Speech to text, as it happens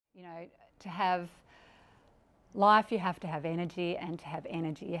You know, to have life, you have to have energy, and to have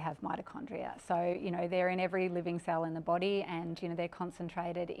energy, you have mitochondria. So, you know, they're in every living cell in the body, and, you know, they're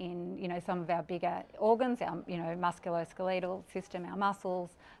concentrated in, you know, some of our bigger organs, our, you know, musculoskeletal system, our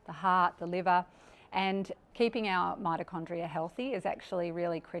muscles, the heart, the liver. And keeping our mitochondria healthy is actually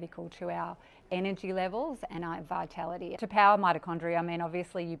really critical to our energy levels and our vitality. To power mitochondria, I mean,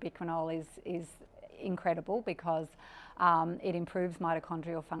 obviously ubiquinol is incredible because it improves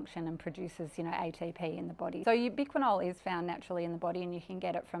mitochondrial function and produces, you know, ATP in the body. So ubiquinol is found naturally in the body, and you can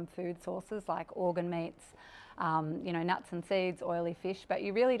get it from food sources like organ meats, you know, nuts and seeds, oily fish, but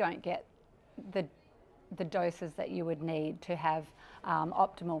you really don't get the doses that you would need to have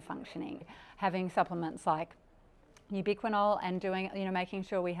optimal functioning. Having supplements like ubiquinol and doing, you know, making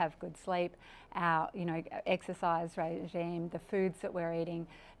sure we have good sleep, our, you know, exercise regime, the foods that we're eating,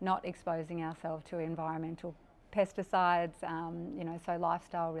 not exposing ourselves to environmental pesticides, you know, so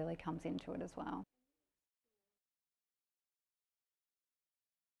lifestyle really comes into it as well.